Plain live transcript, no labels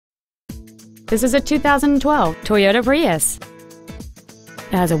This is a 2012 Toyota Prius.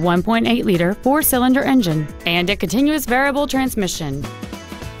 It has a 1.8-liter four-cylinder engine and a continuous variable transmission.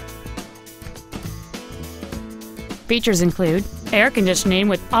 Features include air conditioning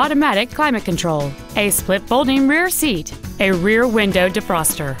with automatic climate control, a split folding rear seat, a rear window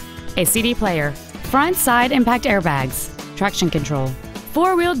defroster, a CD player, front side impact airbags, traction control,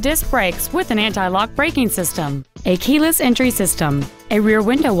 four-wheel disc brakes with an anti-lock braking system, a keyless entry system, a rear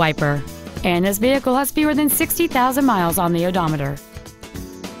window wiper, and this vehicle has fewer than 60,000 miles on the odometer.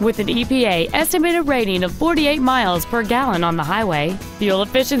 With an EPA estimated rating of 48 miles per gallon on the highway, fuel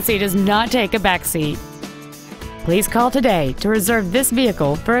efficiency does not take a backseat. Please call today to reserve this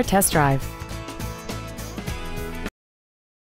vehicle for a test drive.